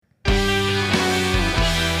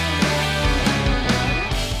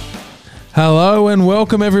Hello and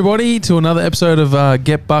welcome everybody to another episode of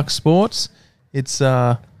Get Buck Sports. It's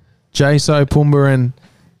Jaso, Pumba and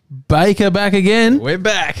Baker back again. We're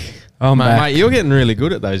back. Oh, mate, you're getting really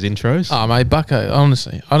good at those intros. Oh, mate, Bucko,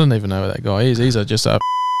 honestly, I don't even know who that guy is. He's just a...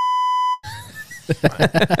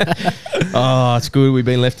 Oh, it's good. We've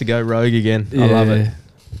been left to go rogue again. I love it.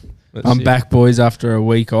 I'm back, boys, after a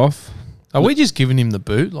week off. Are we just giving him the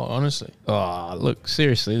boot? Like, honestly. Oh, look,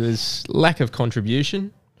 seriously, there's lack of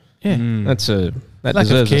contribution. Yeah. That Lack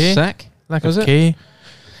deserves of care. a sack. Lack of care.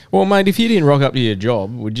 Well, mate, if you didn't rock up to your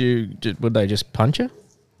job, would they just punch you?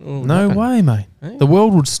 No way, mate. Hey? The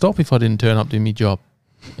world would stop if I didn't turn up to my job.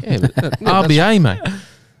 Yeah, but RBA, mate.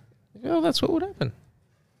 Well, that's what would happen.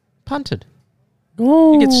 Punted.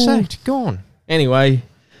 You get sacked. Gone. Anyway,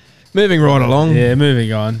 moving right along. Yeah,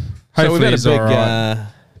 moving on. So we've Hopefully had it's a all right.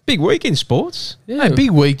 big week in sports. Yeah. Hey,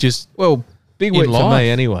 big week just... Well, big In week for life. me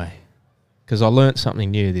anyway, because I learnt something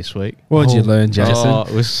new this week. What did you learn, Jason? Oh,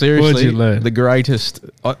 it was seriously What did you learn? the greatest.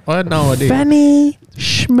 I had no idea. Fanny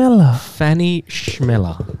Chmelar. Fanny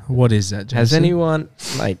Chmelar. What is that, Jason? Has anyone,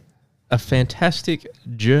 mate, a fantastic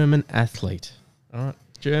German athlete, all right?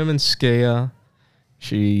 German skier.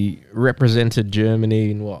 She represented Germany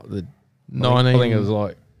in what? I think it was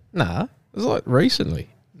like, it was like recently.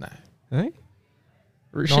 No. Hey?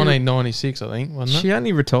 1996, I think, wasn't it? She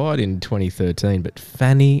only retired in 2013, but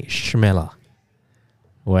Fanny Chmelar.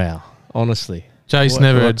 Wow, honestly. Chase What-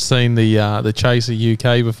 never what- had seen the Chaser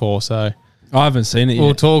UK before, so I haven't seen it we were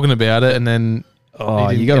yet. talking about it, and then Oh,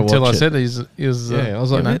 he you didn't- got to until watch I it. said he was. Yeah, I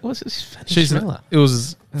was like, you know, what's this Fanny she's Chmelar? it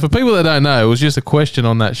was for people that don't know, it was just a question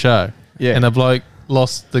on that show, Yeah. and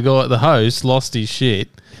the host lost his shit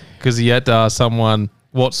because he had to ask someone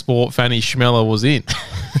what sport Fanny Chmelar was in,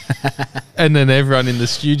 and then everyone in the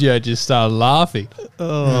studio just started laughing.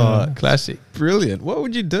 Oh, Classic. brilliant. What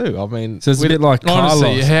would you do? I mean, So it's a bit like Honestly,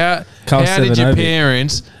 Carlos. how Carl did your Sevenovi.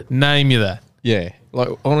 parents name you that? yeah, like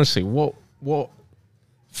honestly, what were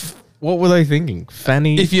they thinking?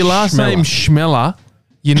 Fanny. If your last Chmelar. name's Chmelar,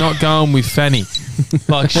 you're not going with Fanny.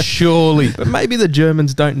 Like, surely. But maybe the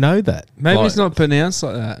Germans don't know that. Maybe Like- it's not pronounced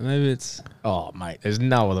like that. Maybe it's... Oh, mate, there's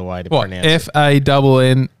no other way to What? pronounce it.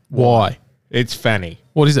 Fanny. It's Fanny.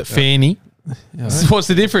 What is it? Fanny? What's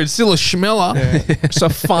the difference? Still a Chmelar. It's a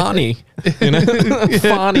Fanny. You know?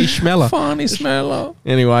 Fanny Chmelar. Fanny Chmelar.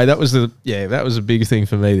 Anyway, that was a big thing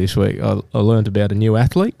for me this week. I learned about a new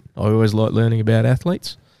athlete. I always like learning about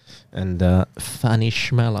athletes. And Fanny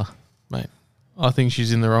Chmelar. Mate, I think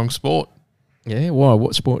she's in the wrong sport. Yeah, why?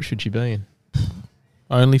 What sport should she be in?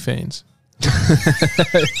 OnlyFans.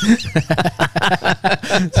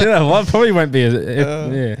 You know what? Probably won't be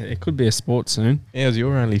it could be a sport soon. How's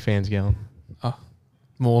your OnlyFans going?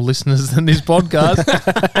 More listeners than this podcast.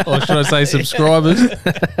 Or should I say subscribers?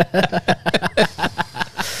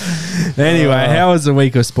 Anyway, how was the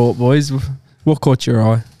week of sport, boys? What caught your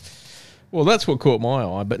eye? Well, that's what caught my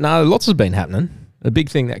eye. But no, lots has been happening. A big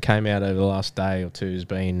thing that came out over the last day or two has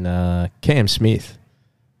been Cam Smith,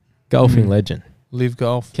 golfing legend. Live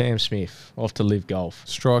Golf. Cam Smith off to live golf.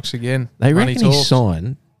 Strikes again. They Money reckon he talks.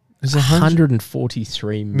 signed Is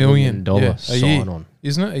 $143 million yeah, a sign year. on.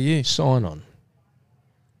 Isn't it? A year. Sign on.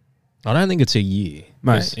 I don't think it's a year.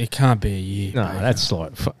 Mate, it can't be a year. No,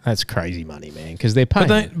 Baker. that's crazy money, man. Because they're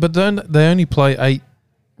paying. But don't they only play 8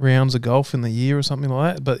 rounds of golf in the year or something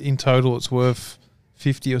like that? But in total, it's worth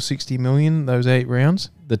 50 or 60 million. Those 8 rounds.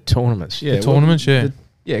 The tournaments, yeah, The tournaments, yeah.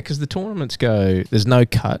 Because the tournaments go. There's no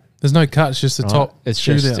cut. There's no cut. It's just the right? top. It's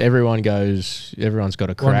shootout. just everyone's got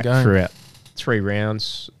a crack game. throughout 3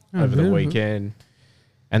 rounds Oh, over the really? weekend,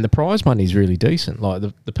 and the prize money is really decent. Like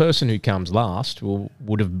the person who comes last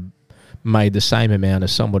would have made the same amount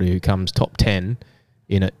as somebody who comes top 10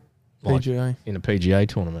 in it, like, PGA. in a PGA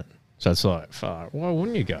tournament. So it's like, why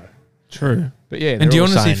wouldn't you go? True. But yeah, And do you they're all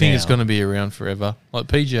honestly saying think it's now- going to be around forever? Like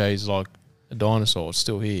PGA is like a dinosaur. It's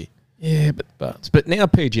still here. Yeah, but now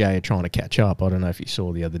PGA are trying to catch up. I don't know if you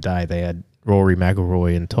saw the other day they had Rory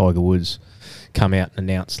McIlroy and Tiger Woods come out and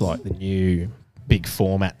announce like the new big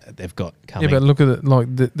format that they've got coming. Yeah, but look at it. Like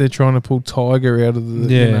they're trying to pull Tiger out of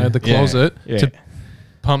the closet yeah. to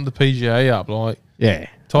pump the PGA up. Like Yeah.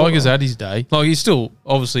 Tiger's at his day. Like he's still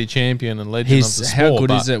obviously a champion and legend of the sport. How good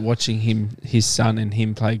but is it watching his son and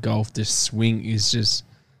him play golf? The swing is just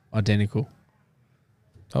identical.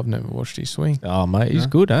 I've never watched his swing. Oh, mate, he's Huh?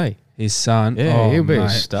 good, eh? His son, Yeah, he'll be a mate,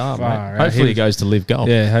 star, far mate. out. Hopefully he goes to live golf.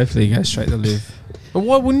 Yeah, hopefully he goes straight to live. But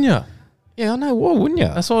why wouldn't you? Yeah, I know. Why wouldn't you?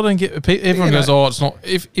 That's why I don't get. Everyone You goes, know- "Oh, it's not."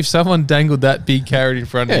 If someone dangled that big carrot in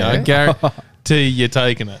front of you, I guarantee you're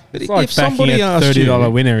taking it. But It's like if backing somebody a asked $30 you,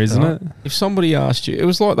 winner, isn't right, it? If somebody asked you, it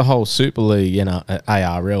was like the whole Super League, at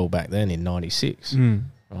ARL back then in '96,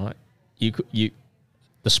 right?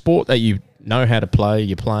 the sport that you know how to play,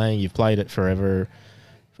 you're playing, you've played it forever.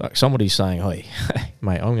 Like somebody's saying, "Hey,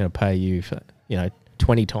 mate, I'm going to pay you for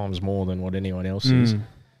 20 times more than what anyone else is.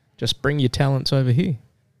 Just bring your talents over here."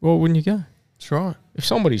 Well, wouldn't you go? That's right. If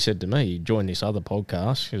somebody said to me, "Join this other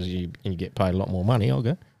podcast because you get paid a lot more money," I'll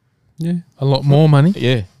go. Yeah, a lot more money.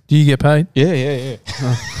 Yeah. Do you get paid? Yeah.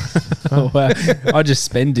 Oh, wow. I just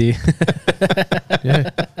spend here. Yeah.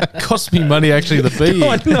 Cost me money actually to be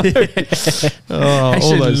here. Oh,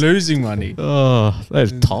 Actually all those losing money.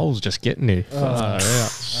 those tolls just getting there.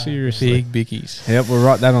 Seriously. Big bickies. Yep, we'll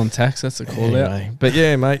write that on tax. That's a call out. Anyway, but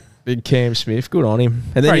yeah, mate, big Cam Smith, good on him.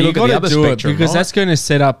 And then Bro, you look at the gotta other do spectrum, it because right? that's going to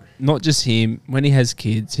set up not just him when he has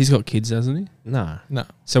kids. He's got kids, doesn't he? No.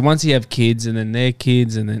 So once you have kids and then their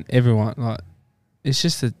kids and then everyone, like, it's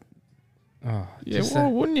just a. Oh, Yeah, just why a-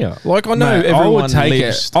 wouldn't you? Like, I know Mate, everyone I would take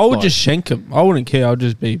lives, it. I would like- just shank him. I wouldn't care. I'll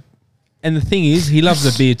just be. And the thing is, he loves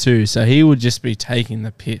the beer too, so he would just be taking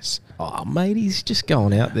the piss. Oh, mate, he's just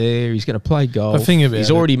going out there. He's going to play golf. The thing about he's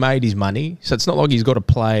it- already made his money, so it's not like he's got to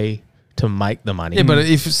play to make the money. Yeah, but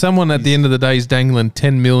if someone at the end of the day is dangling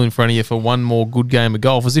 10 mil in front of you for one more good game of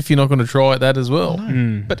golf, as if you're not going to try that as well.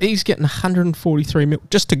 But he's getting 143 mil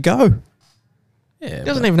just to go. Yeah, He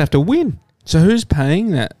doesn't even have to win. So who's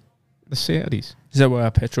paying that? The Saudis. Is that why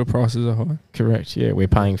our petrol prices are high? Correct, yeah. We're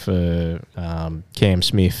paying for Cam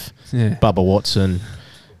Smith, Yeah. Bubba Watson.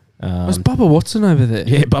 Was Bubba Watson over there?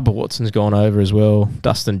 Yeah, Bubba Watson's gone over as well.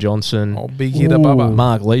 Dustin Johnson. Oh, big hitter, Ooh. Bubba.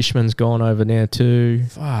 Mark Leishman's gone over now too.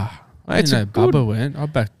 Fuck. I It's didn't a know good- Bubba went. I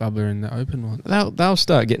backed Bubba in the open one. They'll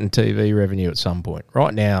start getting TV revenue at some point.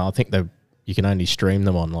 Right now, I think you can only stream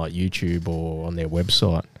them on like YouTube or on their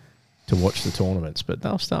website to watch the tournaments, but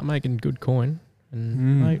they'll start making good coin.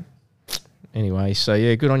 And mate, anyway, so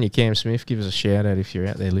yeah, good on you, Cam Smith. Give us a shout out if you're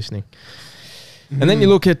out there listening. And then you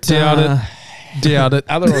look at Doubt it.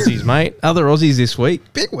 other Aussies, mate. Other Aussies this week.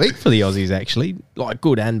 Big week for the Aussies, actually. Like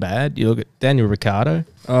good and bad. You look at Daniel Ricciardo.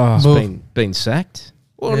 Oh, He's been sacked.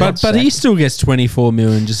 Well, not but he sacked. still gets 24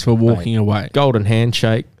 million just for walking away. Golden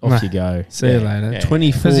handshake. Off you go. See you later. Yeah.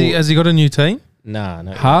 24. Has he got a new team? No.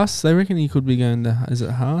 Haas, they reckon he could be going to. Is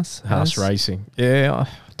it Haas? Haas Racing. Yeah, I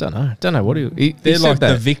don't know. Don't know what he They're said like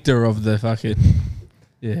that. the victor of the fucking.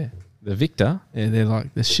 Yeah. The Victor. Yeah, they're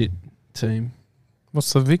like the shit team.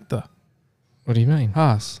 What's the Victor? What do you mean?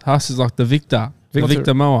 Haas. Haas is like the victor. Victor- The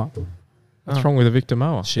Victor Mower. What's wrong with the Victor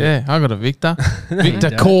Mower? Yeah, I got a Victor. Victor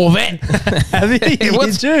don't. Corvette.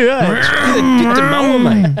 What's Victor Mower,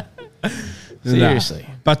 mate? Seriously.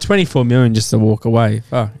 But 24 million just to walk away.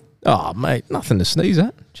 Fuck. Oh, mate, nothing to sneeze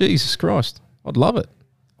at. Jesus Christ. I'd love it.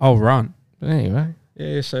 I'll run. But anyway.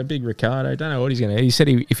 Yeah, so big Ricardo. Don't know what he's going to... He said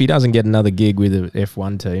if he doesn't get another gig with the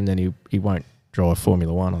F1 team, then he won't drive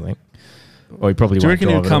Formula 1, I think. Or he probably Do you won't reckon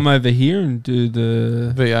drive he'll come over here and do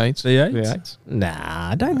the V8s. V8s? V8s. Nah,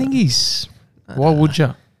 I don't think he's... Why would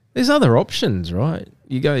you? There's other options, right?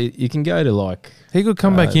 You can go to like... He could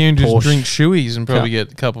come back here and just Porsche. drink shoeys and probably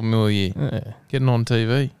get a couple mil a year. Yeah. Getting on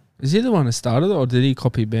TV. Is he the one that started it or did he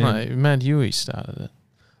copy Ben? No, Matt Huey started it.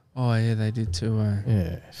 Oh, yeah, they did too.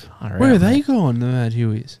 Yeah. far Where out, are they mate. going, the Mad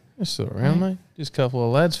Hueys? Just still around, mate. Just a couple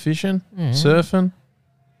of lads fishing, Yeah. surfing.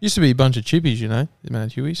 Used to be a bunch of chippies, the Matt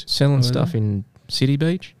Hueys. Selling Oh, stuff in City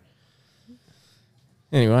Beach.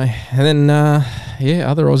 Anyway, and then,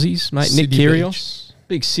 other Aussies, mate. Nick City Kyrgios.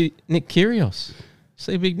 Big city, Nick Kyrgios.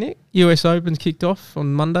 See Big Nick? US Open's kicked off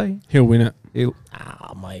on Monday. He'll win it.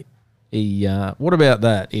 Mate. He, what about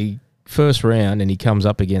that? He first round and he comes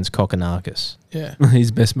up against Kokkinakis. Yeah.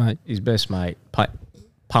 His best mate. His best mate.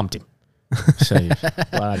 Pumped him. See,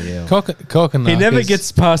 bloody hell. Kokkinakis. He never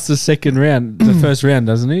gets past the second round, the first round,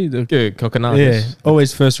 doesn't he? Good, Kokkinakis. Yeah,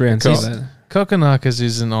 always first round. Cool. See that. Kokkinakis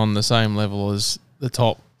isn't on the same level as the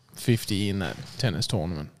top 50 in that tennis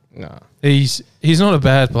tournament. No. He's not a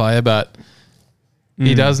bad player, but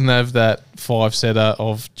he doesn't have that 5-setter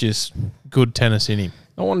of just good tennis in him.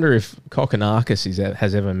 I wonder if Kokkinakis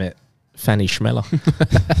has ever met Fanny Chmelar.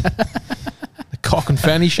 The Cock and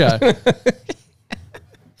Fanny show.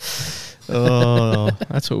 Oh,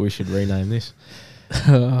 that's what we should rename this.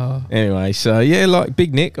 Anyway, so yeah, like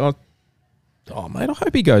Big Nick. Mate, I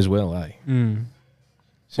hope he goes well, eh?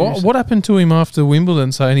 What happened to him after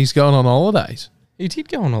Wimbledon saying he's going on holidays? He did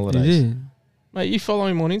go on holidays. He did. Mate, you follow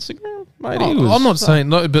him on Instagram? Mate, I'm not saying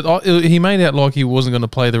no, but he made out like he wasn't going to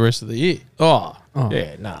play the rest of the year. Oh.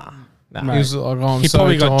 Yeah, nah. He was like, I'm He so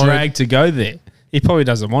probably got tired. dragged to go there. He probably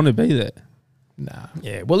doesn't want to be there. Nah.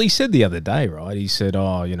 Yeah, well, he said the other day, right? He said,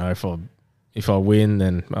 if I win,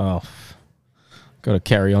 then, got to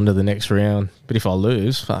carry on to the next round. But if I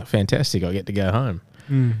lose, fantastic, I get to go home.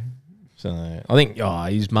 So I think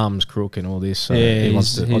his mum's crook and all this. So Yeah, he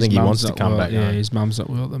wants to. I think he wants to come back. Yeah, home. his mum's not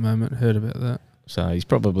well at the moment. Heard about that. So he's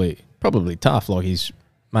probably tough. Like he's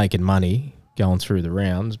making money going through the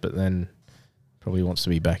rounds, but then probably wants to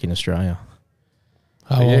be back in Australia.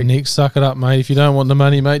 Oh, well, yeah. Nick, suck it up, mate. If you don't want the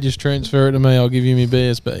money, mate, just transfer it to me. I'll give you my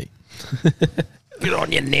BSB. Good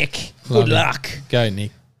on you, Nick. Love Good it. luck. Go,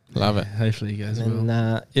 Nick. Love it. Hopefully, he goes well.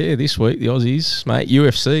 And this week the Aussies, mate,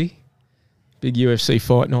 UFC, big UFC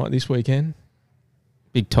fight night this weekend.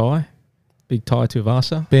 Big tie to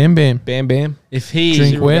Vasa. Bam Bam. Bam Bam. If he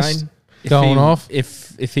Drink West going off.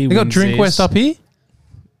 if he They got wins Drink this- West up here?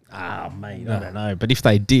 Mate, I don't know. But if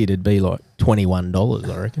they did, it'd be like $21,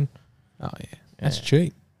 I reckon. Oh, yeah. That's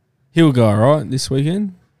cheap. he'll go all right this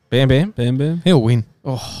weekend. Bam Bam. Bam Bam. He'll win.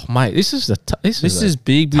 Oh, mate, this is This is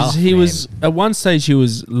big because tough, he man. was at one stage he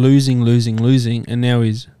was losing, and now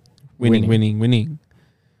he's winning.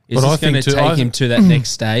 Is But I this going to think take him to that next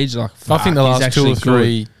stage? Like, I think the fuck, he's last two actually or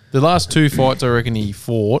three, the last two fights I reckon he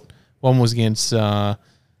fought, one was against, was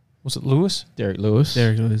it Lewis? Derek Lewis.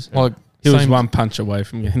 Derek Lewis. Like He was same- one punch away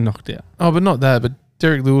from getting knocked out. Oh, but not that. But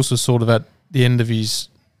Derek Lewis was sort of at the end of his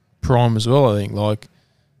prime as well, I think. Like,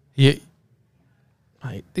 he,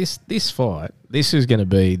 Mate, this fight, this is going to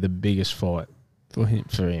be the biggest fight For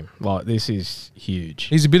him. Like, this is huge.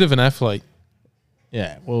 he's a bit of an athlete.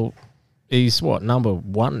 Yeah, well, he's what,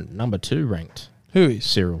 number 2 ranked? Who is?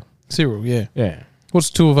 Cyril. Cyril, yeah. Yeah. What's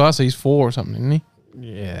two of us? He's 4 or something, isn't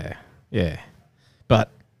he? Yeah. But,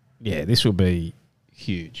 yeah, this will be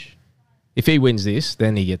huge. If he wins this,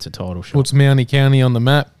 then he gets a title shot. Puts Mountie County on the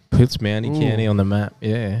map. Puts Mountie County on the map,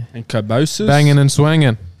 yeah. And Kobosis. Banging and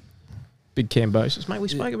swanging. Big Cambosis. Mate, we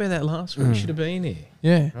spoke about that last week. You should have been here.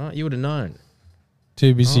 Yeah. Right? You would have known.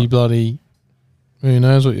 Too busy bloody... Who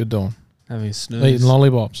knows what you're doing? Having a snooze. Eating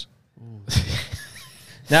lollipops.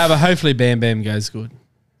 No, but hopefully Bam Bam goes good.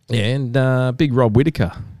 Yeah, and big Rob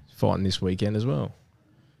Whittaker fighting this weekend as well.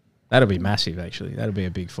 That'll be massive, actually. That'll be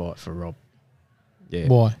a big fight for Rob. Yeah.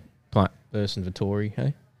 Why? Versus Vittori,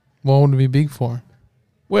 hey? Why would it be big for him?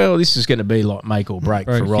 Well, this is going to be like make or break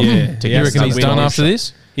for Rob. Yeah. to You You get reckon he's the done win. after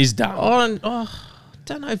this? He's done. I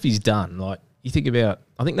don't know if he's done. Like, you think about,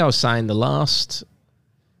 I think they were saying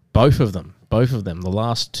both of them, the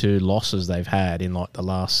last 2 losses they've had in like the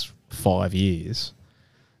last 5 years,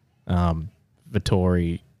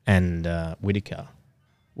 Vittori and Whittaker,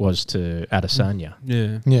 was to Adesanya.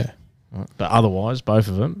 Yeah. Yeah. Right? But otherwise, both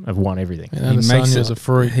of them have won everything. And Adesanya's a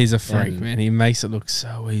freak. He's a freak, And- man. He makes it look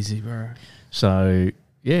so easy, bro. So,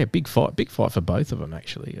 yeah, big fight for both of them,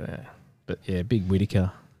 actually. Yeah. But, yeah, big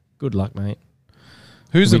Whittaker. Good luck, mate.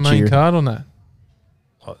 Who's the main Richie- card on that?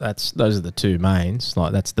 Oh, those are the 2 mains.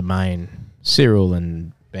 Like, that's the main. Cyril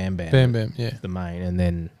and Bam Bam. Bam Bam, yeah. The main, and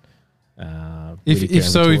then If Whittaker and if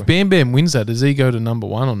Vittori. Bam Bam wins that, does he go to number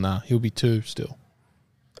 1 or nah? He'll be 2 still.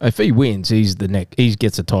 If he wins, he's the next. He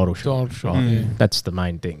gets a title shot. Title shot, Right? yeah. That's the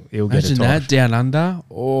main thing. He'll Imagine get a title that down under.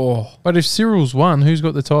 Oh, But if Cyril's won, who's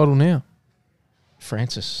got the title now?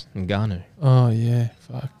 Francis Ngannou. Oh yeah,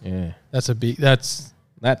 fuck. Yeah, That's a big. that's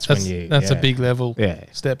when you. That's yeah. a big level. Yeah,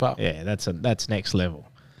 Step up. yeah. That's next level.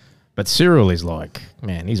 But Cyril is like,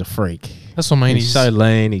 man, he's a freak. That's what I mean. He's so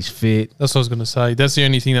lean. He's fit. That's what I was going to say. That's the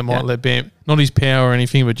only thing that might Yeah. let Bam, not his power or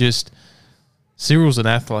anything, but just Cyril's an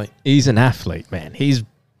athlete. He's an athlete, man. He's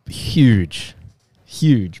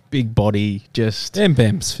huge, big body. Just Bam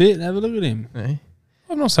Bam's fit. Have a look at him. eh?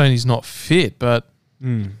 I'm not saying he's not fit, but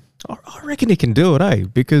I reckon he can do it, eh?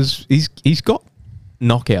 Because he's got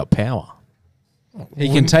knockout power. He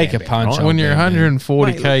can take a Bam Bam, punch. right? on when you're Bam Bam.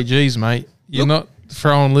 140 Mate, kgs, mate, you're not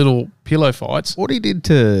throwing little pillow fights. What he did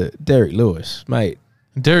to Derek Lewis, mate.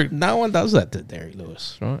 Derek, No one does that to Derek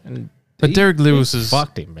Lewis, right? And but Derek Lewis is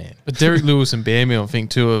fucked him, man. But Derek Lewis and Bam Bam, I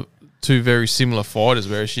think, are two very similar fighters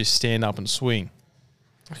where it's just stand up and swing.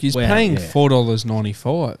 He's Wow, paying yeah.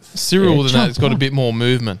 $4.95. Cyril, Yeah, than jump that, has got a on. bit more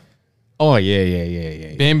movement. Oh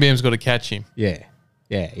yeah. Bam Bam's got to catch him. Yeah.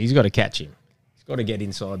 He's got to catch him. He's got to get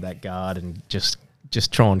inside that guard and just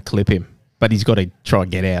try and clip him. But he's got to try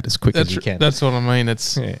and get out as quick as he can. That's what I mean.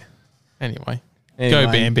 It's yeah. anyway. Anyway,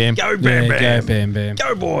 Go Bam Bam. Go Bam Bam. Go Bam Bam.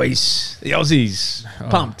 Go boys. The Aussies.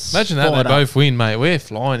 Pumped. Imagine that Fired they up. both win, mate. We're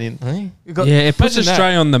flying in. Eh? Yeah, it puts Imagine that.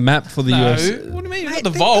 Australia on the map for the No, UFC. what do you mean? You've got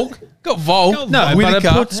the Volk. Got Volk. No, but it Whittaker,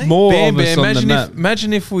 puts more Bam of us Bam. on the Imagine map.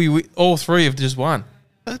 imagine if we all 3 have just won.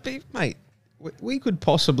 Mate, we could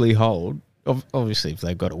possibly hold, obviously if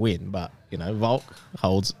they've got to win, but, Volk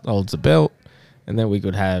holds the belt, and then we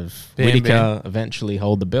could have Bam Whittaker Bam. eventually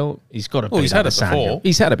hold the belt. He's got to Well, beat he's had it Adesanya. before.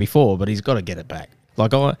 He's had it before, but he's got to get it back.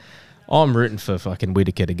 Like, I'm rooting for fucking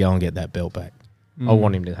Whittaker to go and get that belt back. I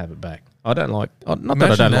want him to have it back. I don't like. Not that I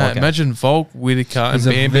Imagine don't that. like it. Imagine Volk, Whitaker, and There's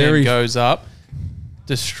a Bam very- Bam goes up,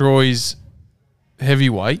 destroys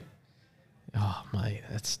heavyweight, Oh mate,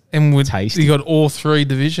 that's and Tasty. you got all three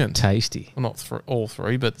divisions. tasty. Well, not all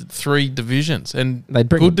three, but 3 divisions and They'd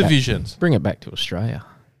bring good it back. divisions. Bring it back to Australia.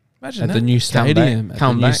 Imagine At that. the new Come stadium. back. At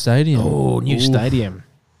Come the new back. stadium. Oh, new Ooh. stadium.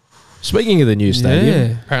 Speaking of the new stadium,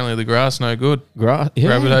 Yeah. Apparently the grass no good. yeah.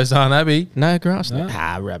 Rabbitohs aren't happy. No grass. No.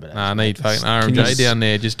 Rabbitohs. Nah, I need fucking Can you RMJ s- down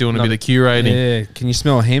there just doing a No. bit of curating. Yeah. Can you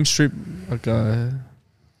smell a ham strip? Like a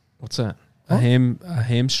What's that?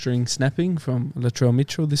 hamstring snapping from Latrell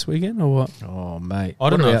Mitchell this weekend or what? Oh mate, I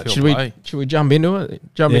don't know if he'll should play. Should we jump into it?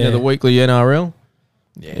 Jump Yeah. into the weekly NRL.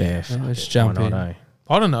 Yeah. fuck let's it. jump Why in. not, eh?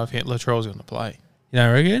 I don't know if Latrell's going to play. You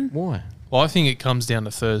know, reckon? Why? Well, I think it comes down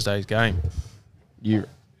to Thursday's game.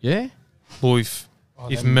 Yeah. Well,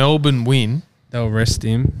 if Melbourne win, They'll rest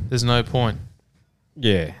him. there's no point.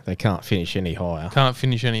 Yeah, they can't finish any higher. Can't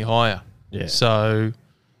finish any higher. Yeah. So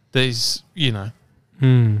there's,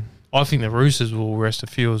 I think the Roosters will rest a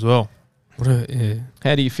few as well. Yeah.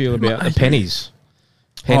 How do you feel about the pennies?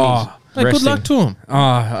 Oh, Hey, good luck to them. Oh,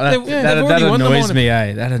 that, They've that already won the annoys minor- me,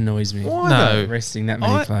 eh? That annoys me. Why No. Resting that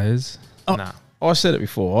many I- players. Oh. Nah. I said it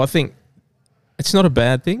before. I think it's not a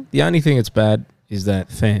bad thing. The only thing that's bad is that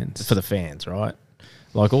Fans. for the fans, right?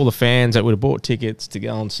 Like all the fans that would have bought tickets to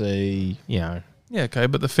go and see, Yeah, okay,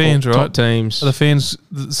 but the fans, top right? teams.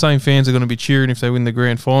 The same fans are going to be cheering if they win the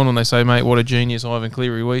grand final and they say, mate, what a genius Ivan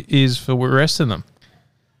Cleary is for resting them.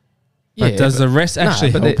 But does the rest No,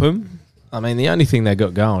 actually but help they- him? I mean, the only thing they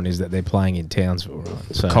got going is that they're playing in Townsville,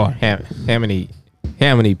 right? So Correct. how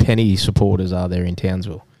many Penny supporters are there in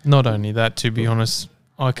Townsville? Not only that, to be honest,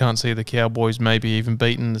 I can't see the Cowboys maybe even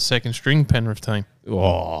beating the second string Penrith team.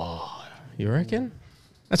 Oh, you reckon?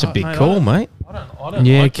 That's a Oh, big mate, call, I mate. I don't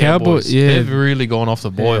Yeah, like Cowboys, Cowboys. yeah. They've really gone off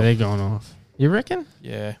the Yeah, boil. they're going off. You reckon?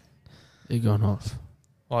 Yeah. They're going off.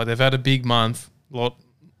 Like they've had a big month. What's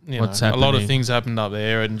What's a lot of happening? things happened up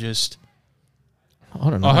there, and just I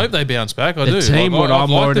don't know. I hope they bounce back. I The do. team, Like, what I've I'm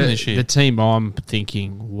liked worried them at, this year. the team I'm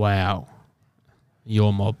thinking, wow,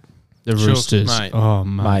 your mob, the Chooks, Roosters. mate. Oh,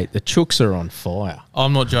 mate. Mate, the Chooks are on fire.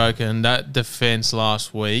 I'm not joking. That defense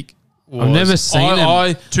last week was, I've never seen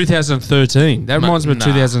them. 2013. That reminds me of Nah,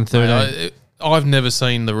 2013. I've never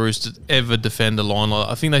seen the Roosters ever defend a line like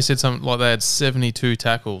that. I think they said something like they had 72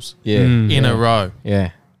 tackles Yeah. in a row,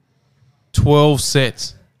 Yeah. 12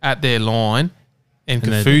 sets at their line, and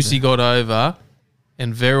And they did Kafusi got over,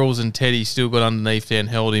 and Verrills and Teddy still got underneath there and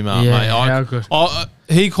held him up. Yeah, mate. how good.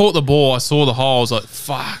 He caught the ball. I saw the hole. I was like,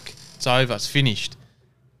 fuck, it's over. It's finished.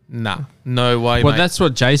 Nah, no way, Well, mate. that's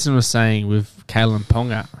what Jason was saying with Kalen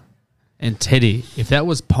Ponga and Teddy. If that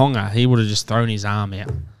was Ponga, he would have just thrown his arm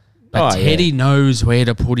out. But Oh, yeah. Teddy knows where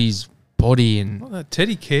to put his body in. Not that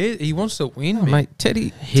Teddy cares. He wants to win, Oh, man. mate,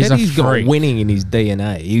 Teddy's a got freak. winning in his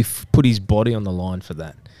DNA. He put his body on the line for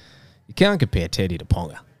that. You can't compare Teddy to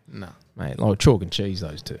Ponga, No. mate. Like chalk and cheese,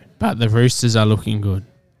 those two. But the Roosters are looking good.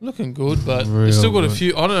 Looking good, but Real they've still got a good.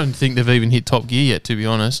 few. I don't think they've even hit top gear yet, to be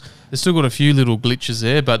honest. They've still got a few little glitches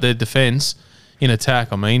there, but their defense, in attack,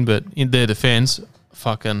 but in their defense,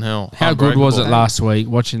 fucking hell. How good was it unbreakable. last week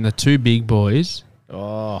watching the two big boys?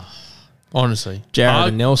 Oh, Honestly. Jared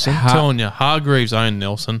and Nelson. I'm telling you, Hargreaves owned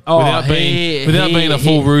Nelson. Oh, without being a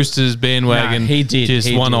full Roosters bandwagon, Nah, he did, just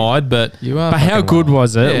he did. one-eyed, but You are. But how fucking good right.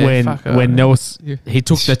 was it Yeah, when fuck when off. Nelson he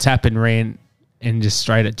took the tap and ran and just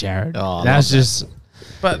straight at Jared? Oh, I that was love that. just.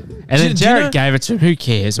 but And do then you Jared know- gave it to him. Who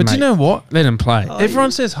cares? But mate? do you know what? Let him play.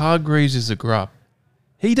 Everyone says Hargreaves is a grub.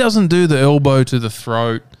 He doesn't do the elbow to the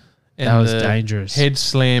throat and That was the dangerous. head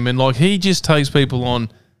slam, and like he just takes people on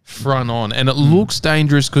front on, and it looks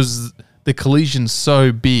dangerous because the collision's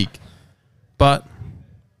so big. But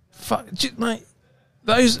mate,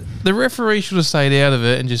 the referee should have stayed out of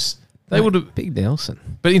it and just they would have. Big Nelson.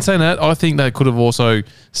 But in saying that, I think they could have also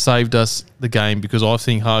saved us the game because I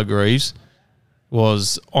think Hargreaves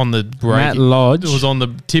was on the break. Matt Lodge. was on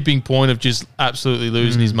the tipping point of just absolutely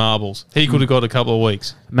losing his marbles. He could have got a couple of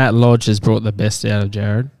weeks. Matt Lodge has brought the best out of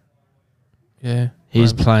Jared. Yeah,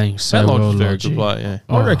 He's playing so Matt Lodge well. is a very Lodge. good player. Yeah.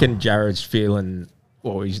 Oh. I reckon Jared's feeling.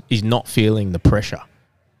 Well, he's not feeling the pressure.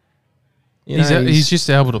 You know, He's just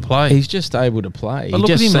able to play. he's just able to play. But He look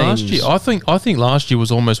at just him last seems- year. I think last year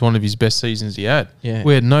was almost one of his best seasons he had. Yeah.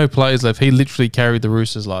 We had no players left. He literally carried the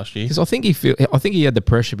Roosters last year. Because I think he had the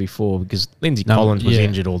pressure before because Lindsay Collins was yeah.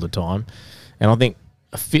 injured all the time, and I think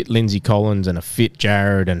a fit Lindsay Collins and a fit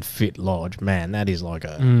Jared and fit Lodge, man, that is like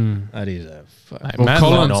a that is a Mate, Well, Matt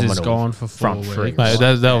Collins phenomenal is gone for 4 front weeks. three. Mate,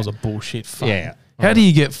 that was a bullshit fuck. Yeah. How do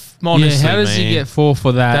you get honestly, yeah, how does he man, get 4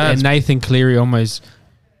 for that? That's- And Nathan Cleary almost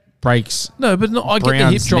breaks. No, but I get the hip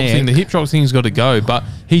Brown's drop thing. The neck. hip drop thing's got to go. But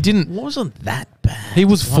he didn't. Wasn't that bad. He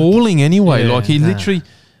was falling anyway. Yeah, like he literally.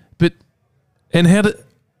 But and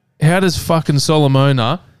how does fucking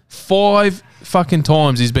Solomona 5 fucking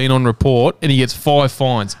times he's been on report and he gets 5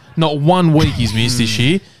 fines? Not 1 week he's missed this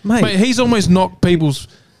year. Mate. He's almost knocked people's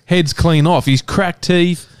heads clean off. He's cracked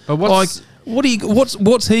teeth. But what's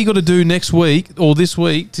he got to do next week or this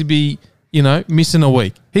week to be, missing a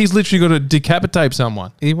week? He's literally got to decapitate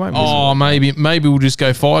someone. He won't miss Oh, maybe we'll just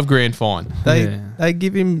go $5,000 fine. They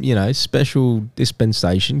give him, special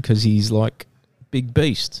dispensation because he's like big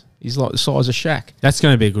beast. He's like the size of Shaq. That's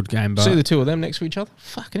going to be a good game, but See the two of them next to each other?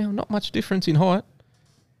 Fucking hell, not much difference in height.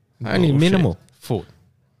 Only Bullshit. minimal. Foot.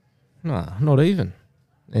 No, not even.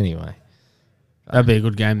 Anyway. that'd be a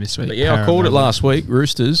good game this week. But yeah, I called it last week.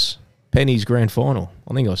 Roosters, Penny's grand final.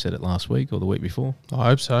 I think I said it last week or the week before. I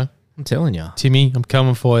hope so. I'm telling you. Timmy, I'm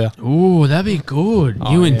coming for you. Ooh, that'd be good.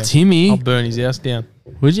 Oh, you yeah. and Timmy. I'll burn his house down.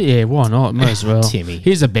 Would you? Yeah, why not? Might as well. Timmy.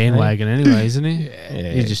 He's a bandwagon anyway, isn't he?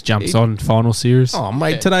 Yeah. He just jumps on final series. Oh,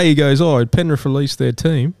 mate, today he goes, Penrith released their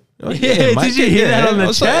team. Oh, Yeah, mate, did you hear that on the I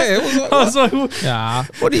was chat? like, yeah, I was like, what? Nah,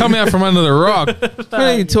 What are come out from under the rock. What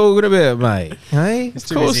are you talking about, mate? Hey? Of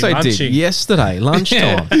too course busy they did. munching. Yesterday,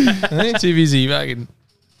 lunchtime. Hey? Too busy fucking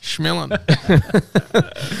smelling.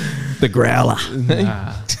 The growler.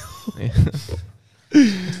 Nah.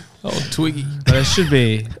 Oh, Twiggy. But it should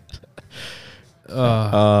be. Be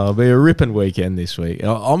a ripping weekend this week.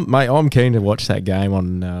 I'm keen to watch that game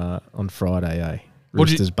on Friday, eh? What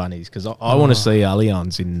do you- Roosters Bunnies, because I want to see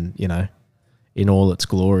Allianz in all its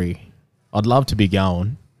glory. I'd love to be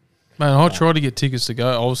going. Man, I tried to get tickets to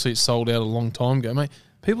go. Obviously, it sold out a long time ago, mate.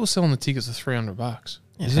 People are selling the tickets for $300.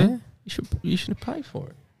 Is it? You should pay for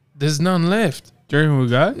it. There's none left. Do you reckon we'll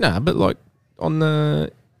go? Nah, but like on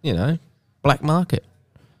the black market,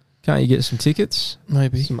 can't you get some tickets?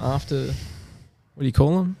 Maybe. Some after. What do you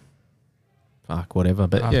call them? Fuck, whatever.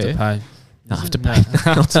 But After pay. After No. pay.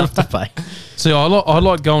 Not after pay. See, I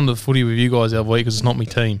like going to the footy with you guys every week because it's not my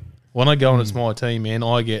team. When I go and it's my team, man,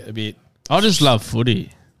 I get a bit. I just love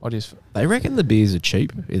footy. They reckon the beers are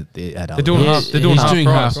cheap at They're doing half. They're doing He's half doing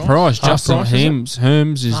price. half price. Half Justin price, is it?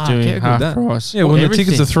 Herms is Fuck, doing how good half that. price. Yeah, when the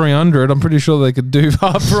tickets are $300, I'm pretty sure they could do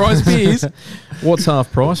half price beers. What's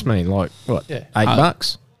half price mean? Like what? Yeah.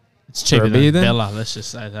 $8? It's cheaper for a beer than then? Bella. Let's just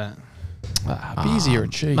say that. Beers here are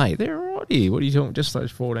cheap. Mate, they're right here. What are you talking? Just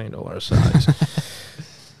those $14 size.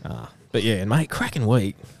 But yeah, mate, cracking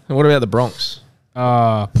week. And what about the Bronx?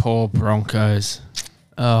 Oh, poor Broncos.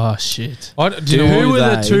 Oh, shit. Do you know Who what? were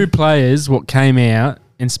the they- two players what came out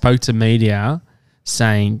and spoke to media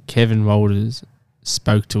saying Kevin Walters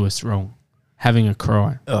spoke to us wrong? Having a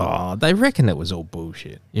cry. Oh, they reckon it was all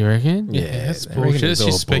bullshit. You reckon? Yeah, that's they reckon bullshit. it was It's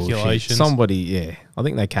just all bullshit. speculation. Somebody, I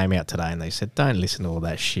think they came out today and they said, don't listen to all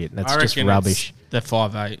that shit. That's just rubbish. They're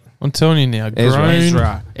 5'8". I'm telling you now,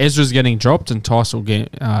 Ezra's getting dropped and Tyson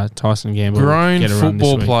Gamble will grown get a run this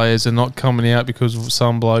football week. players are not coming out because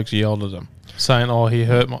some blokes yelled at them, saying, "Oh, he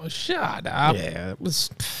hurt my." Shut up. Yeah, it was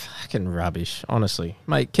fucking rubbish, honestly.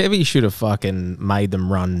 Mate, Kevy should have fucking made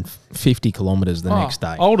them run 50 kilometres the next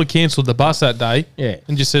day. I would have cancelled the bus that day. Yeah.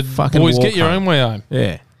 and just said, Fucking "Boys, walk get your home." own way home.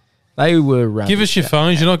 Yeah. They were rubbish. Give us your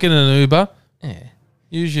phones. You're not getting an Uber. Yeah.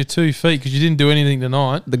 Use your 2 feet because you didn't do anything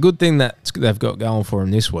tonight." The good thing that they've got going for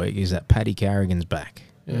him this week is that Paddy Carrigan's back.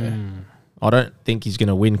 Yeah. I don't think he's going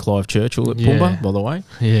to win Clive Churchill at Pumba, by the way,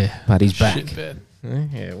 Yeah. but he's back. Shit bed.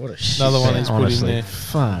 Yeah, what a shit. Another one bed, he's put in honestly. there.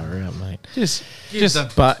 Far out, mate. Just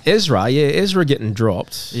But Ezra getting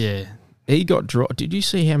dropped. Yeah. He got dropped. Did you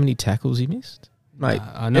see how many tackles he missed? Mate,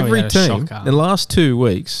 I know he every had a team, shocker. in the last 2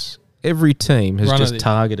 weeks, every team has Run just at it.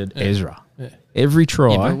 targeted Yeah. Ezra. Yeah. Every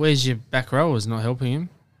try. Yeah, but where's your back row is not helping him?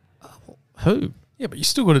 Who? yeah, but you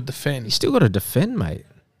still got to defend. You still got to defend, mate.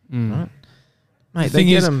 Mm. Right? Mate, The they thing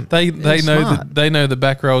get is, him. they know smart. that they know the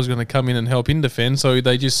back row is going to come in and help in defend, so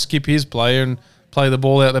they just skip his player and play the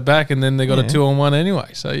ball out the back, and then they got a Yeah. 2-on-1 anyway.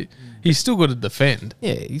 So he's still got to defend.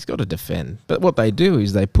 Yeah, he's got to defend. But what they do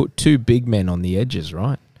is they put 2 big men on the edges,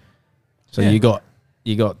 right? So Yeah. you got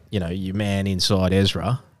your man inside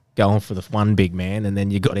Ezra going for the one big man, and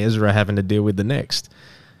then you got Ezra having to deal with the next.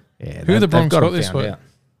 Yeah, Who the they've Bronx got got it this found week? out.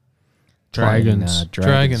 Dragons. Playing,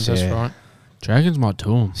 Dragons, that's yeah. right. Dragons might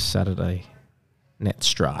do him. Saturday. Net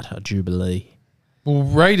Strata, Jubilee. Well,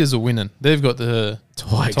 Raiders are winning. They've got the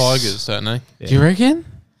Tigers, don't they? Yeah. Do you reckon?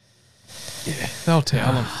 They'll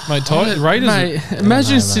tell them. Mate, Raiders Mate,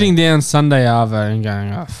 imagine sitting down Sunday Arvo and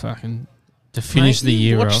going, oh, fucking, to finish Mate, the you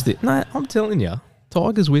year watch off. thi- No, I'm telling you,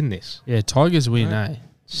 Tigers win this. Yeah, Tigers win, eh?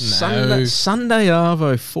 Sunday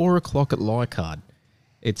Arvo, 4 o'clock at Leichhardt.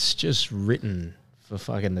 It's just written for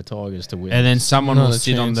fucking the Tigers to win. And then someone Not will a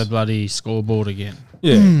sit on chance. the bloody scoreboard again.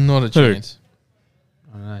 yeah, Not a chance.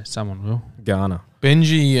 I don't know. Someone will. Garner.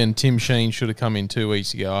 Benji and Tim Sheen should have come in 2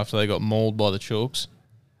 weeks ago after they got mauled by the Chooks.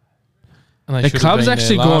 And they The should have club's been there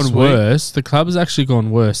actually last gone week. worse. The club's actually gone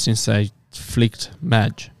worse since they flicked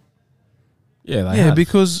Madge. Yeah, they Yeah, have.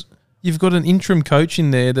 because you've got an interim coach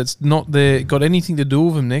in there that's not there, got anything to do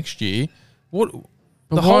with them next year. What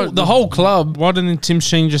But the whole club? Why didn't Tim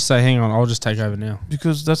Sheen just say, "Hang on, I'll just take over now"?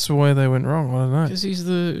 Because that's the way they went wrong. I don't know. Because he's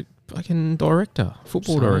the fucking director,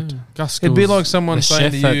 football director. Gus It'd be Gill's like someone the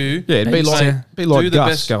saying chef to at- you. Yeah, it'd be He's, like uh, do Gus the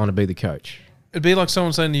best- going to be the coach. It'd be like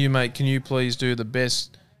someone saying to you, mate, can you please do the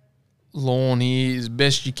best lawn here as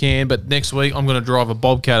best you can, but next week I'm going to drive a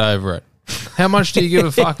Bobcat over it. How much do you give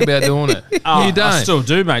a fuck about doing it? Oh, You don't. I still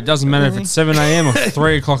do, mate. Doesn't matter if it's 7 a.m. or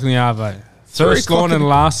 3 o'clock in the arvo. 3 First o'clock lawn and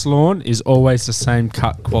last lawn is always the same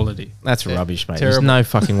cut quality. That's rubbish, mate. terrible. There's no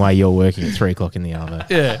fucking way you're working at 3 o'clock in the arvo.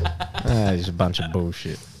 Yeah. It's a bunch of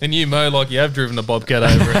bullshit. And you mow like you have driven a Bobcat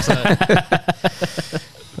over it. So.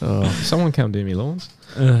 Oh, someone come do me lawns.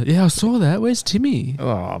 Yeah, I saw that. Where's Timmy?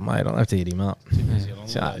 Oh, mate, I'll have to hit him up.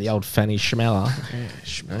 So, the old Fanny Chmelar.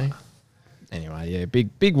 Anyway, yeah,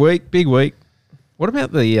 big week. What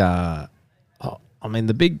about the?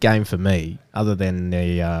 The big game for me, other than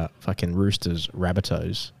the fucking Roosters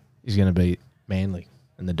Rabbitohs, is going to be Manly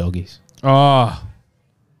and the Doggies. Oh,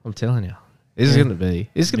 I'm telling you, this is going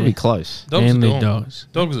to be close. Dogs Manly are doing. dogs.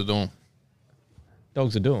 Dogs are doing.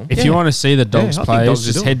 Dogs are doing. If you want to see the dogs I think players, dogs are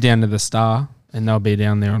just doing. head down to the Star, and they'll be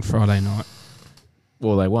down there on Friday night,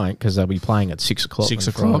 Well, they won't because they'll be playing at 6 o'clock. 6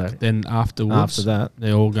 on o'clock. Friday. Then afterwards, After that,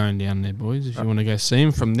 they're all going down there, boys. If you want to go see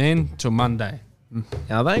them from then till Monday,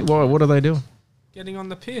 are they? What are they doing? getting on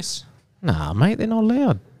the piss. Nah, mate, they're not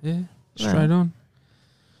allowed. Yeah, straight on.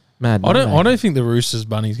 Mad. I Monday. don't think the Roosters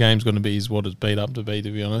Bunnies game's going to be what it's beat up to be.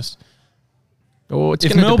 To be honest, Oh, it's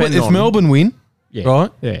if gonna Melbourne depend on- Melbourne win, yeah,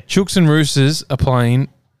 right? Yeah. Chooks and Roosters are playing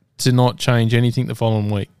to not change anything the following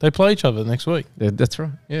week. They play each other next week. That's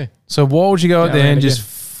right. Yeah. So why would you go out Go there around and again. just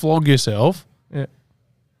flog yourself Yeah.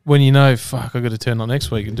 when you know, fuck, I've got to turn up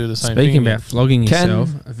next week and do the same thing? Speaking again? about flogging Can- yourself,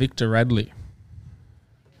 Victor Radley.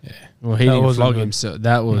 Yeah. Well, he That didn't wasn't flog good. himself.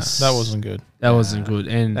 That No, was that wasn't good. That wasn't good.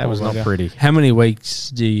 And That was not pretty. How many weeks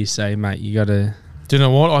do you say, mate? You got to. Do you know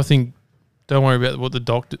what? I think don't worry about what the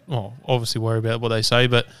doctor. Well, obviously worry about what they say,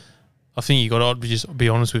 but I think you got to just be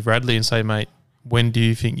honest with Radley and say, mate, when do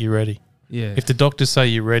you think you're ready? Yeah. If the doctors say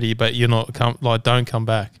you're ready, but you're not, don't come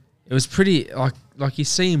back. It was pretty like you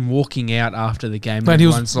see him walking out after the game. Mate, he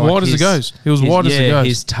was everyone's like, white as a he's- ghost. He was he's- white as a ghost.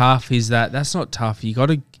 He's tough. He's that. That's not tough. You got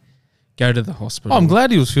to go to the hospital. Oh, I'm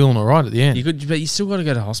glad he was feeling all right at the end. You could, but you still got to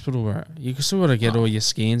go to hospital, bro. You still got to get all your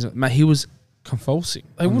scans. Mate, he was convulsing.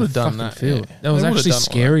 They on would the have done fucking that, field. yeah. That was They would have actually done all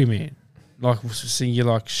scary, man. Like seeing you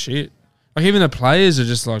like shit. Like even the players are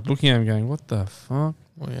just like looking at him, going, "What the fuck?"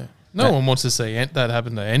 Well, yeah. No one wants to see that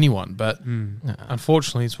happen to anyone, but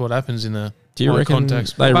unfortunately, it's what happens in a Do you high reckon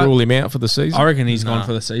contact they sport. rule him out for the season? I reckon he's Nah. gone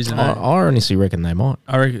for the season. I eh? honestly reckon they might.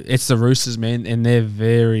 I reckon it's the Roosters, man, and they're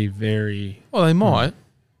very, very. Well, they might,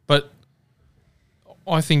 but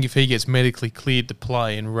I think if he gets medically cleared to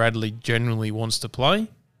play and Radley generally wants to play,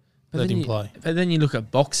 let him play. But then you look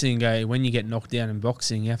at boxing and go, when you get knocked down in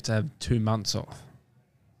boxing, you have to have 2 months off.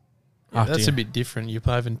 Yeah, After that's you- a bit different. You're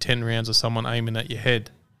having 10 rounds of someone aiming at your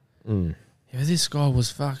head. Mm. Yeah, this guy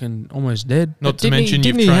was fucking almost dead. Not to mention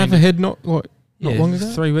didn't you've he have trained. a head not Yeah, long ago?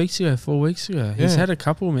 3 weeks ago, 4 weeks ago. He's Yeah. had a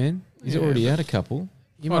couple, man. He's Yeah, already but- had a couple.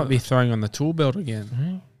 He might be throwing on the tool belt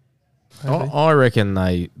again. I reckon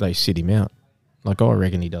they sit him out. Like I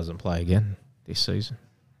reckon he doesn't play again this season.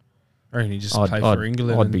 I reckon he just play for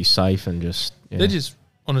England. I'd and- be safe and just They just,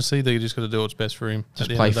 honestly, they just got to do what's best for him. just at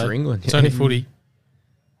the play end of the for day. England. It's only footy.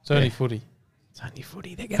 It's only Yeah. footy. It's only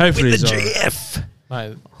footy. They're Hopefully win the he's all right. GF.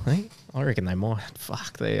 Mate, Hey, I reckon they might.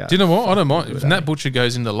 Fuck, they are. do you know what? I don't mind. If good, Nat Butcher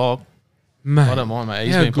goes in the lock, Mate, I don't mind, mate.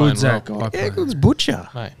 He's how been playing good's that well. guy Yeah, playing? good's Butcher.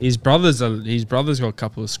 Mate, His brother's got a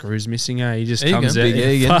couple of screws missing. He just Egan, comes out. big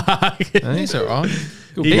Egan. Fuck. he's all right.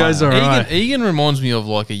 Good He player. goes all right. Egan reminds me of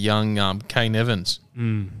like a young Kane Evans.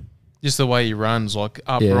 Mm. Just the way he runs, like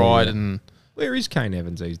upright yeah. and Where is Kane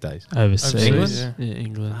Evans these days? Overseas. England? Yeah,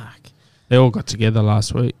 England. They all got together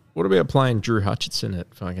last week. What about playing Drew Hutchinson at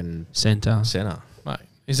fucking Centre. centre? mate,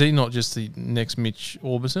 is he not just the next Mitch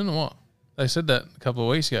Orbison or what? They said that a couple of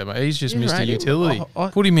weeks ago, mate. He's just Yeah, Mr. right. Utility. I-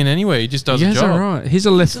 Put him in anywhere. He just does Yeah, the he's job. all right. He's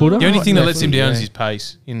a left footer. The only thing that lets him Left down footer, is his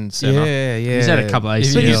pace in centre. Yeah, yeah. He's had a couple of If ACLs.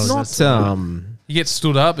 he But is he's That's- not. He gets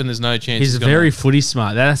stood up and there's no chance. He's gonna- very footy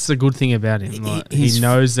smart. That's the good thing about him. Like, he he's-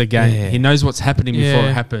 knows the game. yeah. He knows what's happening before Yeah.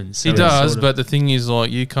 it happens. He So does, sort of but the thing is,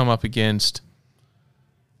 like, you come up against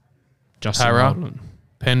Justin Para. Rowland.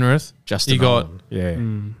 Penrith. Justin You got, Owen. Yeah.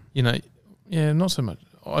 you know, yeah, not so much.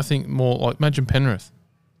 I think more like imagine Penrith,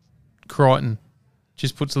 Crichton,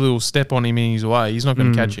 just puts a little step on him in his way. He's not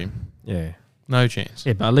going to catch him. Yeah. No chance.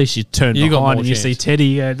 Yeah, but at least you turn You got behind more and you see chance.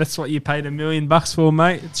 Teddy. That's what you paid $1 million for,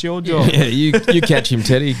 mate. It's your job. Yeah, you catch him,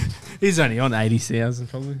 Teddy. He's only on 80,000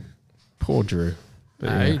 probably. Poor Drew. But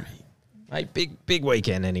Hey. yeah. Mate, big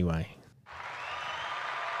weekend anyway.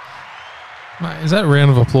 Mate, is that a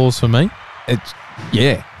round of applause for me?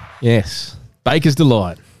 Yes. Baker's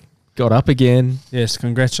Delight. Got up again. Yes,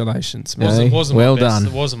 congratulations, Yeah. mate. Wasn't well my best.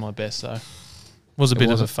 done. It wasn't my best though. Was a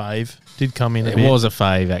bit of a fave. Did come in a It bit. was a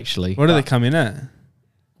fave, actually. What did they come in at?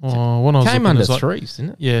 When I was Came looking, under it was like, threes,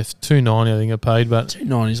 didn't it? yeah, $2.90 I think I paid, but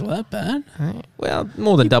 290's not that bad. Well,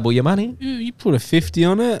 more than double your money. You put a 50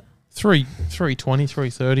 on it. 320,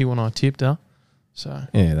 330 when I tipped her. So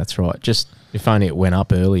Yeah, that's right. Just if only it went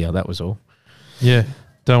up earlier, that was all. yeah,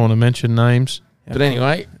 don't want to mention names. But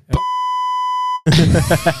anyway.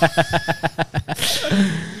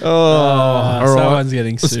 All right. Someone's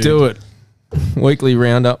getting Let's sued. do it. Weekly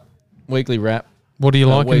roundup, weekly wrap, What do you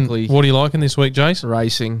like? weekly- What do you liking this week, Jace?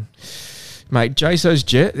 racing. Mate, Jaso's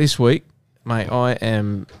Jet this week. Mate, I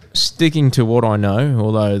am sticking to what I know,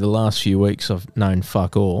 although the last few weeks I've known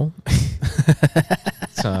fuck all.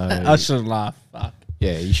 I So, should laugh. Fuck.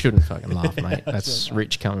 yeah, you shouldn't fucking laugh, mate. That's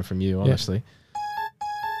rich coming from you, honestly.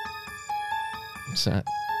 What's that?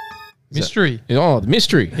 Mystery. Oh, the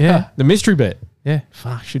mystery. Yeah. The mystery bet. Yeah.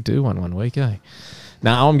 Fuck, should do one week, eh?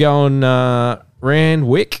 Now I'm going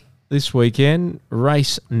Randwick this weekend,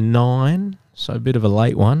 race 9, so a bit of a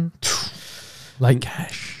late one. Late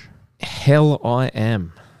cash. Hell I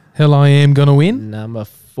Am, Hell, I am gonna win. number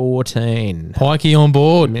 14. Pikey on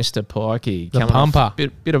board. Mr. Pikey. The coming off pumper.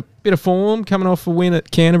 bit of form, coming off a win at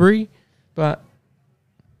Canterbury, but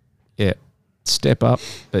yeah, step up.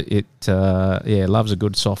 But it loves a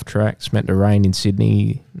good soft track. It's meant to rain in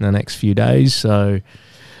Sydney in the next few days, so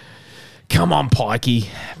come on, Pikey,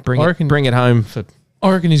 bring it home for. I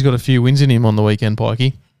reckon he's got a few wins in him on the weekend,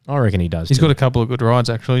 Pikey. I reckon he does. He's too. got a couple of good rides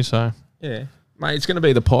actually. So Yeah. Mate, it's going to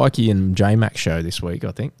be the Pikey and J-Mac show this week,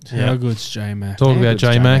 I think. How good's J-Mac? talk about Good's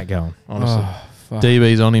J-Mac. going, honestly. Oh, fuck.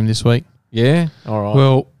 DB's on him this week. Yeah? All right.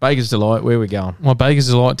 Well, Baker's Delight, where we going? my Baker's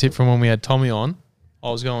Delight tip from when we had Tommy on, I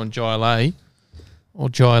was going Jai or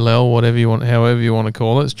Jai-Lel, whatever you want, however you want to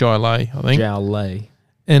call it. It's Jai-Lay, I think. Jowley.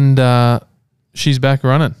 And she's back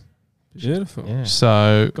running. Beautiful. Yeah.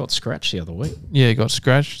 So, Got scratched the other week. yeah, got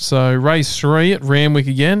scratched. So, race 3 at Randwick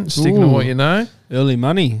again, sticking to Ooh. what you know. Early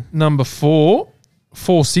money. Number 4,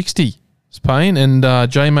 460 is paying. And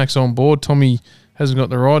J-Mac's on board. Tommy hasn't got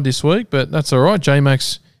the ride this week, but that's all right.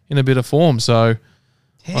 J-Mac's in a bit of form. So,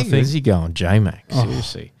 How I good think- is he going, J-Mac? Oh.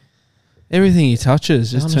 Seriously. Everything he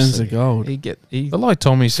touches just turns to Honestly, gold. but like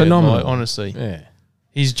Tommy said, Phenomenal. like, honestly, Yeah.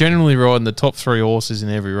 he's generally riding the top 3 horses in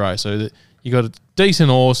every race. So, that you got a decent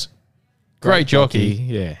horse, great jockey.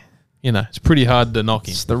 Yeah. You know, it's pretty hard to knock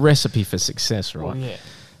him. It's the recipe for success, right? yeah.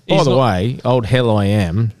 By He's the not- way, old Hell I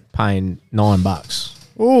Am paying $9.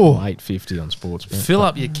 Oh, $8.50 on Sportsbet. Fill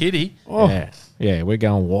up your kitty. oh. Yeah. Yeah, we're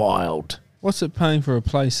going wild. What's it paying for a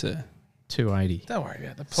place there? $2.80. Don't worry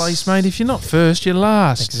about the place, mate. If you're not first, you're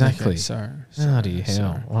last. Exactly. Okay, sorry. Bloody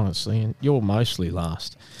hell, honestly. And you're mostly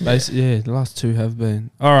last. Yeah, the last 2 have been.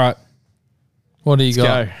 All right. What do you Let's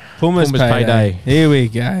got? go. Puma's Puma's payday. payday. Here we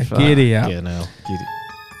go. Giddy up. Yeah, no. Giddy.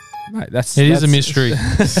 Mate, that's It is a that's- mystery.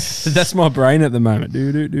 That's my brain at the moment.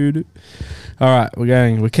 Do. All right,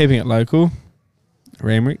 we're keeping it local.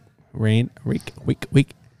 Randwick.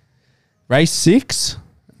 Race 6,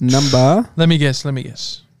 number. Let me guess.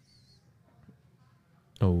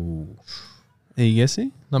 Oh. Are you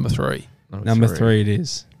guessing? Number 3. Number 3 it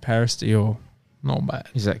is. Paris Dior. Not bad.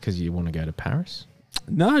 Is that because you want to go to Paris?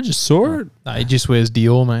 No, I just saw it. No, he just wears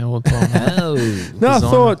Dior, mate, all the time. Oh. No, I Designer.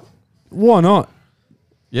 thought, why not?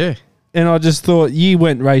 Yeah. And I just thought, you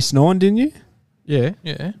went race 9, didn't you? Yeah.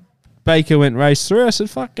 yeah. Baker went race 3. I said,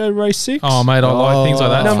 fuck, go race 6. Oh, mate, I like things like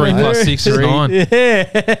that. Number 3 plus 6 is 9. Yeah.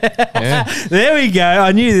 Yeah. There we go.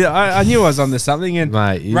 I knew I knew I was onto something. And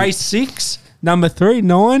Mate, you- race 6, number 3,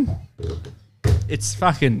 9. It's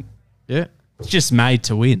fucking Yeah. just made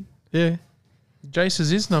to win. Yeah.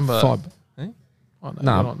 Jace's is number 5. Oh, no,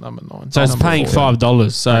 No. not number 9. So it's number paying 4.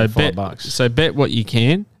 $5. So Paying bet $5. So bet what you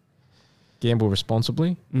can. Gamble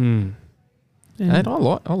responsibly. Mm. And I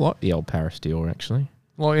like the old Paris Dior, actually.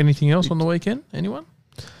 Like anything else on the weekend? Anyone?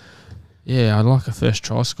 Yeah, I like a first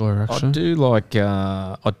try scorer actually.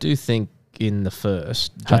 I do think in the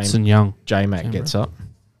first, Hudson Young. J-Mac gets up.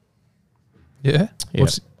 Yeah. Yeah.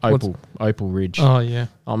 Opal Ridge. Oh, yeah.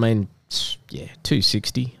 I mean,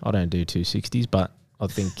 260. I don't do 260s, but I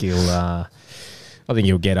think he'll I think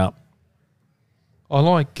he'll get up. I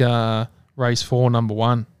like race 4, number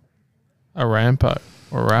 1, Arampo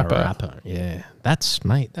or Rapper. Yeah. That's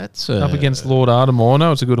Up against Lord Ardmore. I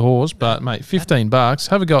know it's a good horse, but mate, $15.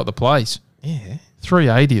 Have a go at the place. Yeah.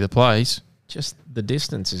 $3.80 the place. Just the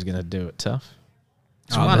distance is going to do it tough.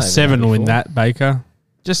 The 7 will win that, Baker.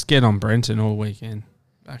 Just get on Brenton all weekend.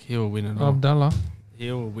 Like, he'll win it all. Abdallah.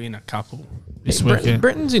 He'll win a couple this weekend.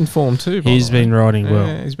 Brenton's in form too. He's been riding well.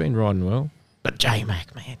 Yeah, he's been riding well. But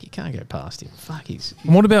J-Mac, man, you can't go past him. Fuck, he's...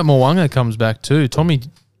 And what about Mwanga comes back too? Tommy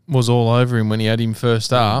was all over him when he had him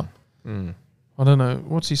first up. I don't know.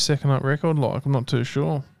 What's his second up record like? I'm not too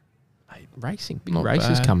sure. Mate, racing. Big Not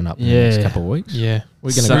races bad. coming up in the next couple of weeks. Yeah.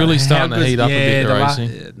 We're going to really starting to heat up a bit, the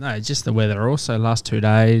racing. No, just the weather also. Last 2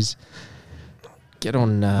 days. get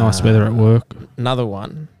on... Nice weather at work. Another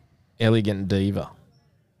one. Elegant Diva.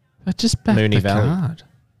 But just back Mooney the Valley. card.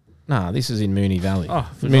 Nah, this is in Mooney Valley. Oh,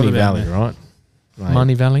 forgot Mooney about Valley, that. right? Mate,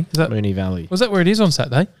 Money Valley. Is that Mooney Valley. was that where it is on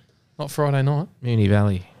Saturday? Not Friday night. Mooney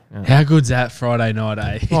Valley. Yeah. How good's that Friday night,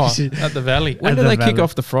 eh? Oh, at the Valley. When At do the they kick Valley.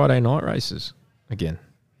 off the Friday night races again?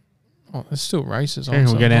 Oh, there's still races on. And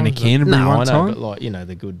we'll go down to sometimes, but- Canterbury No, one I know, time. but like, you know,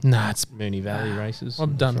 the good Nah, it's. Mooney Valley races. I've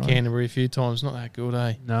on done Friday. Canterbury a few times. Not that good,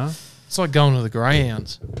 eh? No? It's like going to the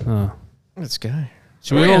Greyhounds. Oh. Let's go.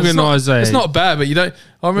 Should we Greyhounds, organise a... It's not bad, but you don't.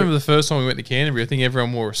 I remember the first time we went to Canterbury. I think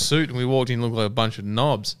everyone wore a suit, and we walked in and looked like a bunch of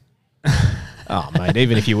knobs. Oh, mate,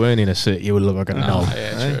 even if you weren't in a suit, you would look like a knob. Oh, yeah,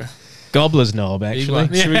 eh? true. Gobbler's knob, actually.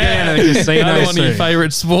 one. Should we go down to the casino Another one of your soon?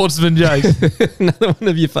 favourite sportsmen, Jake. Another one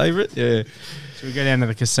of your favourite? Yeah. Should we go down to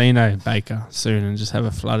the casino, Baker, soon and just have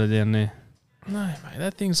a flutter down there? No, mate,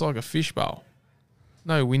 that thing's like a fishbowl.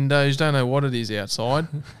 No windows, don't know what it is outside.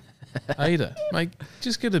 Either. Mate,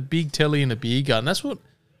 just get a big telly and a beer garden. That's what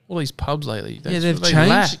all these pubs lately, that's what they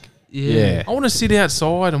lack. Yeah. I want to sit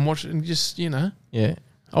outside and watch it and just, Yeah.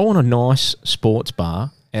 I want a nice sports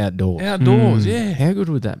bar outdoors. outdoors, yeah. How good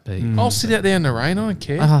would that be? I'll sit out there in the rain, I don't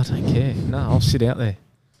care. Oh, I don't care. No, I'll sit out there.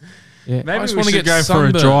 Yeah. Maybe just we wanna should get go for a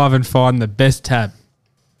sunburned. drive and find the best tab.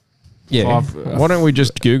 Yeah. Why don't we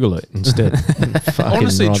just Google it instead?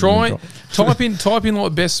 Honestly, Fucking type in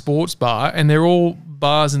like best sports bar, and they're all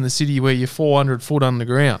bars in the city where you're 400 foot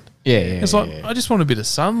underground. Yeah. It's like, I just want a bit of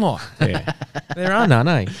sunlight. yeah. There are none,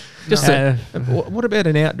 eh? Just what about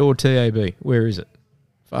an outdoor TAB? Where is it?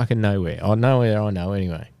 Fucking nowhere. I know where I know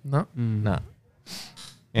anyway. No. No.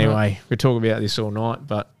 Anyway, we talk about this all night,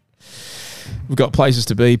 but we've got places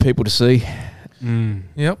to be, people to see.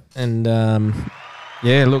 Yep. And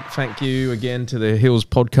yeah, look, thank you again to the Hills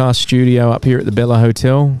Podcast Studio up here at the Bella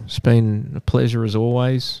Hotel. It's been a pleasure as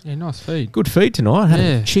always. Yeah, nice feed. Good feed tonight. Had Yeah.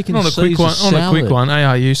 a chicken On a quick Caesar one. salad. On a quick one.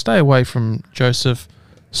 ARU, stay away from Joseph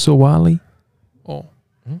Sawali. Or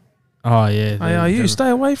Oh, yeah. ARU, The stay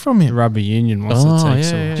away from the him. rugby union wants Oh, to take yeah,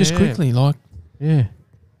 some. yeah. Just quickly, like, Yeah.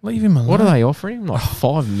 leave him alone. What are they offering him? Like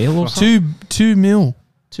 5 mil or something? 2 mil.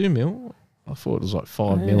 2 mil? I thought it was like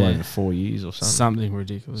 5 mil Yeah. over 4 years or something. Something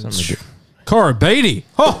ridiculous. Something ridiculous. Cora Beatty.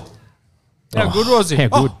 Oh, how good was he? How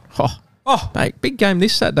good. Oh, Mate, big game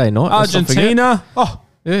this Saturday night. let's not forget. Argentina. Oh,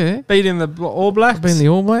 Yeah. beating the All Blacks. Been the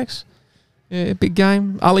All Blacks. Yeah, big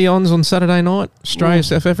game. Allianz on Saturday night. Australia,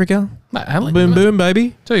 South Africa. Mate, Boom, boom,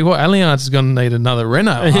 baby. Tell you what, Allianz is going to need another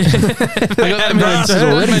Renault. They got that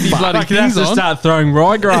many bloody Fucking have things to on. start throwing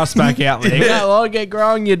ryegrass back out there. Go on, get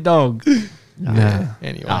growing, you dog. Nah.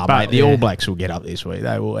 Anyway. Mate, the yeah. All Blacks will get up this week.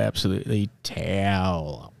 They will absolutely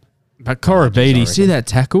towel up. But Cora Beatty, I see that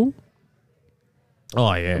tackle?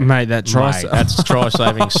 Oh, yeah. Mate, that try. Mate, that's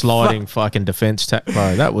try-saving, sliding fucking defence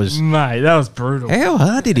bro. That was... Mate, that was brutal. How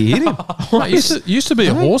hard did he hit him? Mate, used to be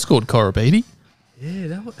a horse called Corabidi. Yeah,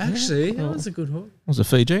 that was, actually, that was a good horse. Was a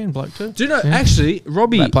Fijian bloke too? Do you know, actually,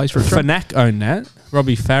 Robbie That plays for a truck. Fanak owned that.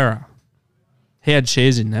 Robbie Farah. He had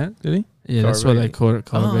shares in that. Did he? Yeah, that's why they called it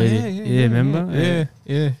Cora Beatty. Yeah, remember?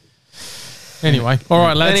 Yeah. Anyway. All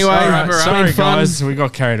right, lads. Anyway, All right, it's Sorry, been fun. guys. We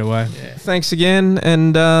got carried away. Thanks again.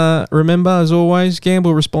 And remember, as always,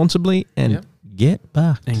 gamble responsibly and Yep. get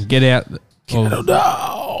back. And get out.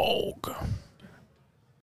 Dog.